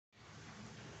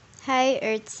Hi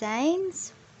Earth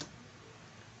Signs!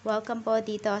 Welcome po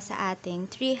dito sa ating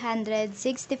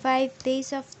 365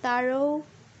 Days of Tarot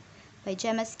by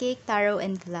Gemma's Cake, Tarot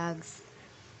and Vlogs.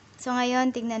 So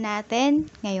ngayon, tingnan natin,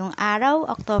 ngayong araw,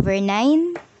 October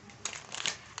 9,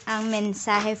 ang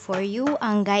mensahe for you,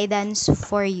 ang guidance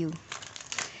for you.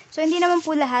 So hindi naman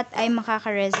po lahat ay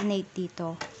makakaresonate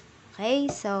dito. Okay?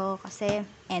 So, kasi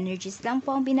energies lang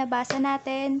po ang binabasa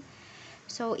natin.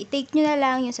 So, i-take nyo na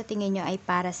lang yung sa tingin nyo ay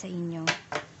para sa inyo.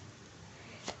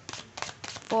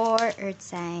 For Earth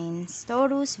Signs,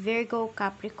 Taurus, Virgo,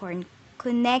 Capricorn,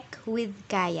 connect with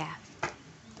Gaia.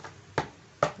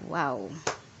 Wow.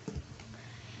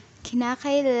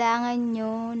 Kinakailangan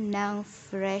nyo ng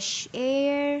fresh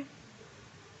air.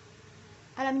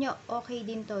 Alam nyo, okay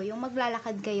din to. Yung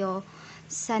maglalakad kayo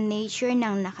sa nature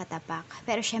ng nakatapak.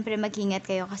 Pero syempre mag-ingat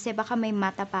kayo kasi baka may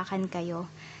matapakan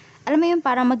kayo. Alam mo yun,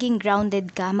 parang maging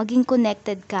grounded ka, maging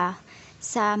connected ka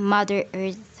sa Mother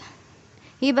Earth.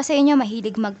 Yung iba sa inyo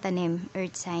mahilig magtanim,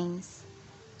 Earth Signs.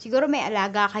 Siguro may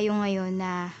alaga kayo ngayon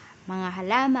na mga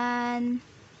halaman.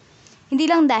 Hindi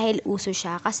lang dahil uso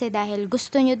siya, kasi dahil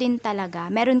gusto nyo din talaga,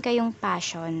 meron kayong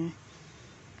passion.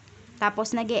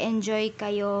 Tapos nag-e-enjoy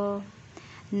kayo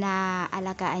na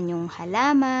alagaan yung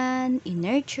halaman,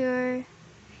 i-nurture,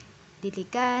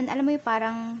 diligan. Alam mo yung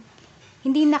parang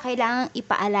hindi na kailangang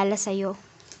ipaalala sa'yo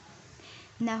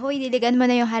na, hoy, diligan mo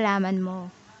na yung halaman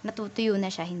mo. Natutuyo na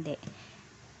siya, hindi.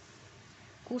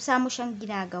 Kusa mo siyang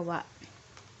ginagawa.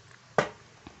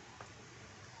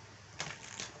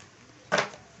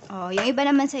 Oh, yung iba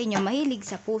naman sa inyo, mahilig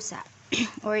sa pusa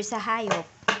or sa hayop.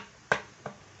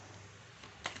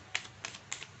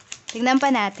 Tingnan pa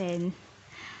natin.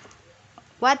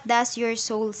 What does your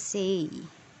soul say?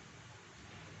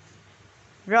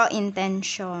 Raw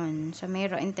intention. So, may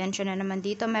raw intention na naman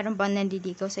dito. Meron bang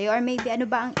nandiligaw sa'yo? Or maybe, ano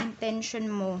ba ang intention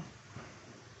mo?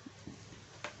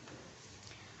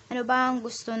 Ano ba ang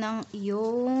gusto ng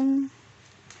iyong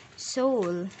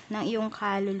soul, ng iyong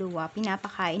kaluluwa?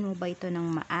 Pinapakain mo ba ito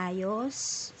ng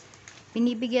maayos?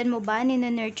 Binibigyan mo ba?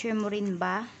 Nina-nurture mo rin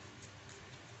ba?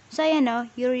 So, ayan o.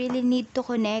 You really need to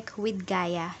connect with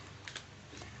Gaia.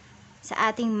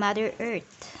 Sa ating Mother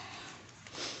Earth.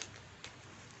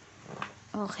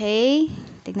 Okay,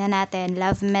 tignan natin.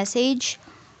 Love message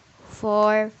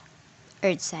for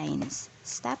Earth Signs.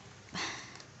 Stop.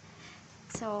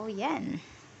 So, yan.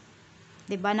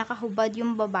 Diba, nakahubad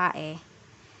yung babae.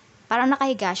 Parang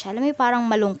nakahiga siya. Alam mo, parang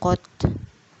malungkot.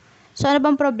 So, ano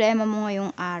bang problema mo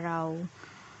ngayong araw?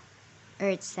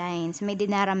 Earth Signs, may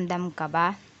dinaramdam ka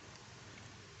ba?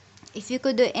 If you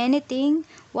could do anything,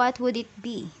 what would it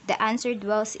be? The answer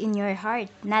dwells in your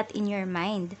heart, not in your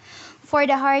mind. For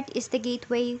the heart is the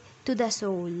gateway to the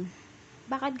soul.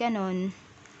 Bakit ganon?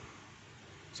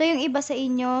 So, yung iba sa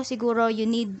inyo, siguro you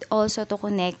need also to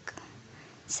connect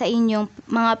sa inyong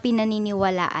mga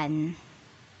pinaniniwalaan.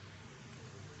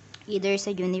 Either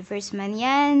sa universe man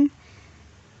yan,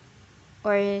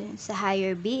 or sa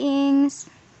higher beings,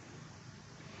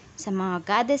 sa mga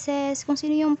goddesses, kung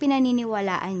sino yung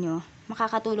pinaniniwalaan nyo.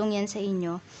 Makakatulong yan sa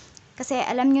inyo. Kasi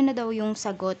alam nyo na daw yung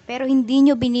sagot, pero hindi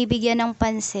nyo binibigyan ng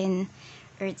pansin,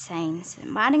 Earth Signs.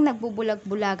 Maaaring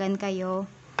nagbubulag-bulagan kayo,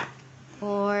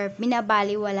 or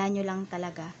binabaliwala nyo lang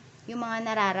talaga yung mga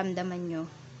nararamdaman nyo.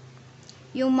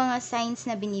 Yung mga signs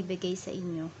na binibigay sa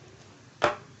inyo.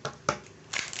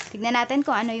 Tignan natin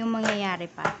kung ano yung mangyayari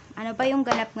pa. Ano ba yung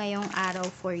ganap ngayong araw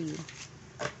for you?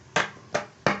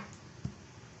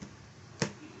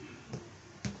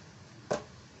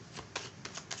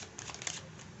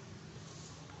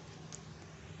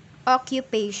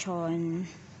 Occupation.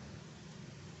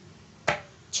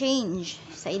 Change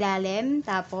sa ilalim.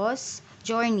 Tapos,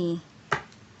 journey.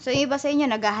 So, yung iba sa inyo,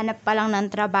 naghahanap pa lang ng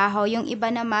trabaho. Yung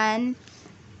iba naman,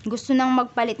 gusto nang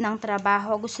magpalit ng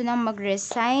trabaho. Gusto nang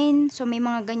mag-resign. So, may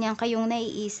mga ganyan kayong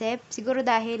naiisip. Siguro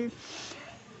dahil,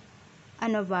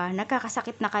 ano ba,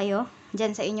 nagkakasakit na kayo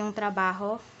dyan sa inyong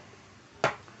trabaho.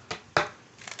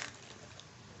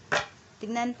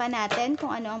 Tignan pa natin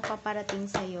kung ano ang paparating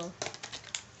sa'yo.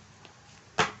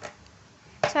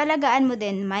 So, alagaan mo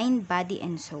din mind, body,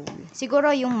 and soul.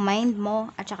 Siguro yung mind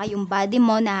mo at saka yung body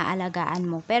mo naaalagaan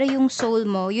mo. Pero yung soul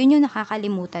mo, yun yung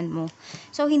nakakalimutan mo.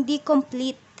 So, hindi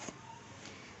complete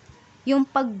yung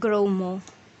pag-grow mo.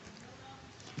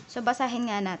 So,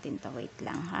 basahin nga natin to. Wait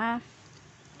lang, ha?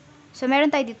 So, meron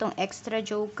tayo ditong extra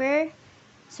joker.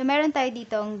 So, meron tayo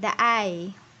ditong the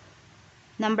eye.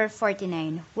 Number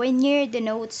 49. When near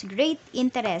denotes great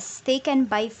interest taken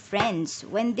by friends.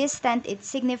 When distant, it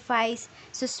signifies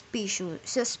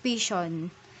suspicion.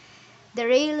 The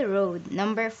railroad.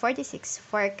 Number 46.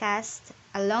 Forecast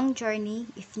a long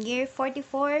journey. If near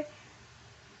 44,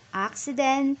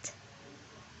 accident.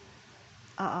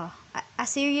 A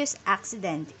serious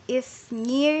accident. If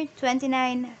near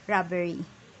 29, robbery.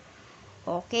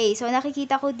 Okay, so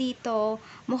nakikita ko dito,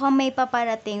 mukhang may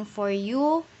paparating for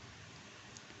you.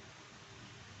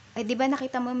 Ay, di ba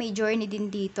nakita mo may journey din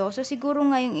dito? So, siguro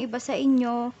ngayong iba sa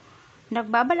inyo,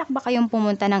 nagbabalak ba kayong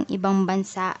pumunta ng ibang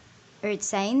bansa? Earth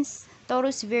signs,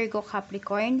 Taurus, Virgo,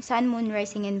 Capricorn, Sun, Moon,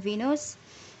 Rising, and Venus.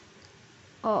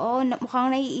 Oo,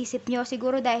 mukhang naiisip nyo.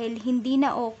 Siguro dahil hindi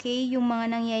na okay yung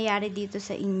mga nangyayari dito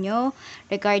sa inyo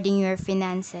regarding your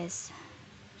finances.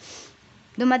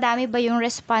 Dumadami ba yung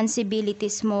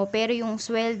responsibilities mo pero yung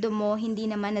sweldo mo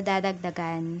hindi naman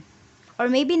nadadagdagan? Or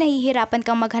maybe nahihirapan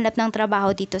kang maghanap ng trabaho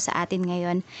dito sa atin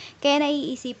ngayon. Kaya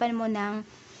naiisipan mo ng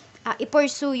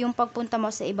i-pursue yung pagpunta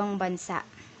mo sa ibang bansa.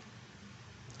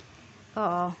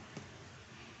 Oo.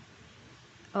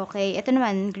 Okay, ito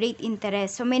naman, great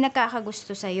interest. So, may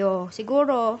nagkakagusto sa'yo.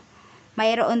 Siguro,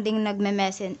 mayroon ding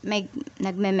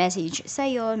nagme-message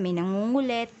sa'yo, may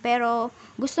nangungulit, pero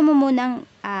gusto mo munang,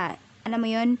 alam mo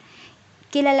yun,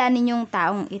 kilalanin yung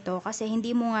taong ito kasi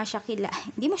hindi mo siya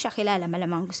kilala,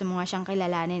 malamang gusto mo nga siyang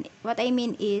kilalanin. What I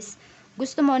mean is,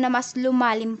 gusto mo na mas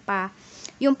lumalim pa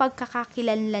yung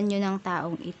pagkakakilanlan nyo ng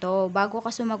taong ito bago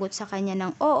ka sumagot sa kanya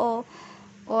ng oo,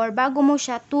 or bago mo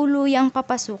siya tuluyang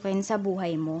papasukin sa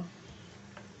buhay mo.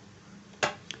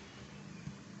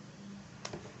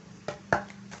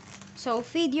 So,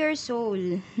 feed your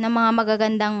soul ng mga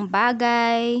magagandang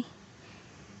bagay.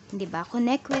 Diba?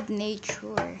 Connect with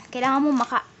nature. Kailangan mo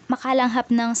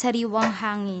makalanghap ng sariwang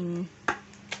hangin.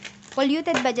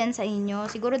 Polluted ba dyan sa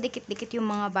inyo? Siguro dikit-dikit yung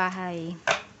mga bahay.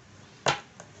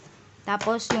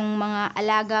 Tapos, yung mga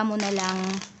alaga mo na lang,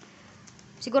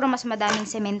 siguro mas madaming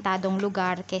sementadong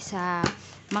lugar kaysa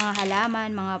mga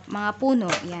halaman, mga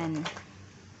puno. Yan.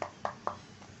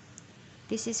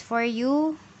 This is for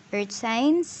you, Earth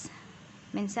signs.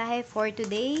 Mensahe for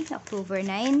today, October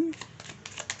 9.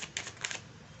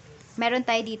 Meron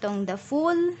tayo ditong the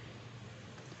Fool.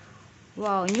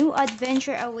 Wow, new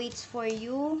adventure awaits for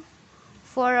you.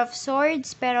 Four of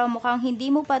Swords, pero mukhang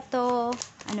hindi mo pa to,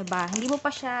 hindi mo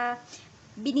pa siya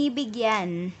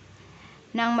binibigyan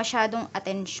ng masyadong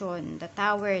atensyon. The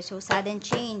Tower, so sudden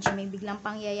change, may biglang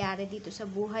pangyayari dito sa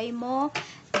buhay mo.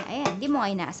 Ayan, hindi mo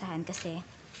nga inaasahan kasi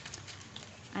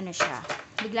siya,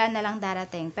 bigla na lang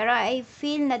darating. Pero I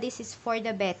feel na this is for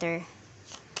the better.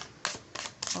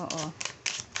 Oo.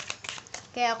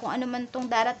 Kaya kung ano man tong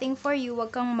darating for you,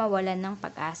 wag kang mawalan ng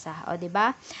pag-asa. O,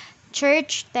 diba?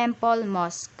 Church, temple,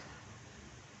 mosque.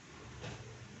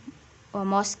 O,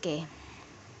 mosque.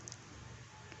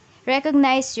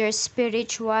 Recognize your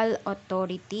spiritual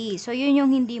authority. So, yun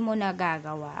yung hindi mo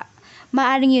nagagawa.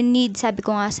 Maaring you need, sabi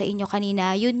ko nga sa inyo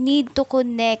kanina, you need to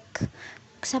connect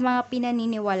sa mga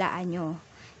pinaniniwalaan nyo,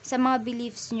 sa mga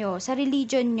beliefs nyo, sa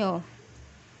religion nyo,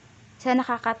 sa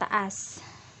nakakataas,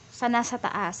 sa nasa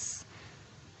taas.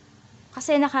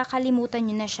 Kasi nakakalimutan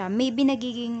nyo na siya. Maybe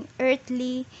nagiging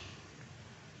earthly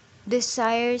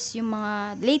desires yung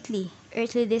mga, lately,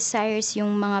 earthly desires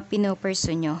yung mga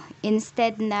pinopursue nyo.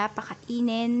 Instead na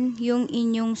pakainin yung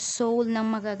inyong soul ng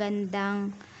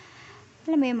magagandang,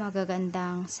 alam mo yung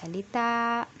magagandang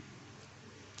salita.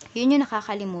 Yun yung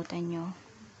nakakalimutan nyo.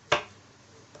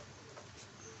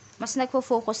 Mas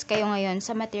nagpo-focus kayo ngayon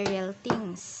sa material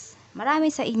things.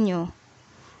 Marami sa inyo,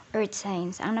 Earth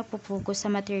signs, ang nagpo-focus sa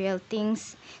material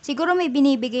things. Siguro may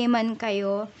binibigay man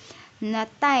kayo na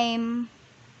time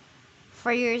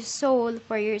for your soul,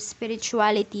 for your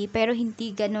spirituality, pero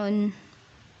hindi ganun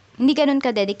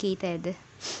ka-dedicated.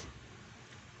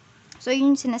 So,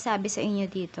 yun yung sinasabi sa inyo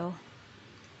dito.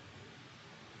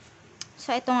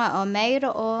 So, ito nga,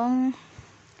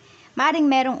 maring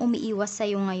merong umiiwas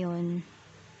sa'yo ngayon.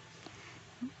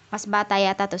 Mas bata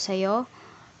yata to sa'yo.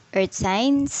 Earth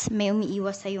signs, may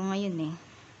umiiwas sa'yo ngayon eh.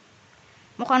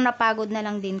 Mukhang napagod na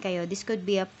lang din kayo. This could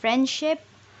be a friendship,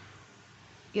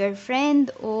 your friend,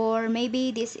 or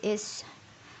maybe this is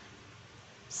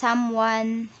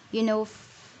someone you know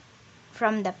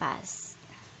from the past.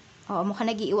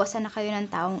 Mukhang nag-iiwasan na kayo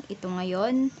ng taong ito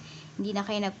ngayon. Hindi na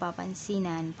kayo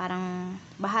nagpapansinan. Parang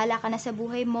bahala ka na sa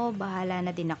buhay mo, bahala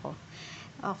na din ako.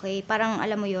 Okay, parang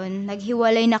alam mo yun,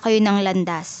 naghiwalay na kayo ng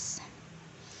landas.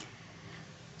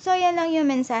 So, yan lang yung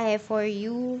mensahe for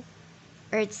you,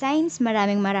 Earth signs.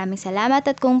 Maraming salamat.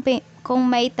 At kung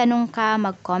may tanong ka,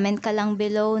 mag-comment ka lang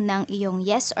below ng iyong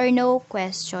yes or no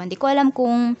question. Di ko alam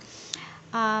kung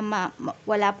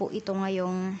wala po ito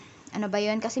ngayong, ba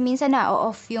yun? Kasi minsan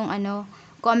na-off yung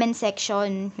comment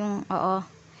section, yung,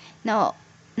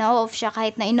 na-off siya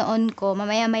kahit na ino-on ko,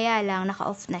 mamaya-maya lang,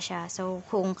 naka-off na siya. So,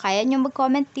 kung kaya nyo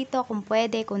mag-comment dito, kung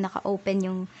pwede, kung naka-open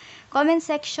yung comment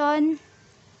section,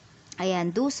 ayan,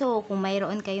 do so kung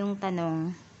mayroon kayong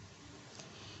tanong.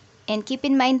 And keep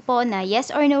in mind po na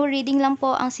yes or no reading lang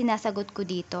po ang sinasagot ko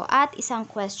dito at isang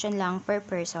question lang per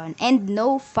person and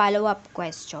no follow-up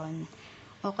question.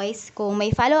 Okay, kung may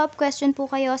follow-up question po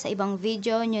kayo sa ibang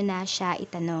video nyo na siya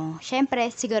itanong. Syempre,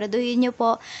 siguraduhin nyo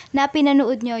po na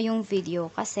pinanood nyo yung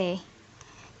video kasi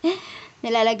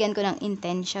nilalagyan ko ng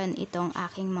intention itong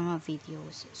aking mga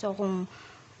videos. So, kung,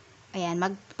 ayan,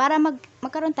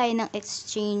 magkaroon tayo ng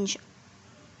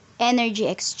energy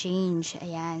exchange.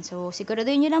 Ayan, so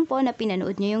siguraduhin nyo lang po na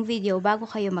pinanood nyo yung video bago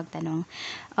kayo magtanong.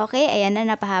 Okay, ayan na,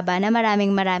 napahaba na.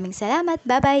 Maraming salamat.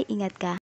 Bye-bye. Ingat ka.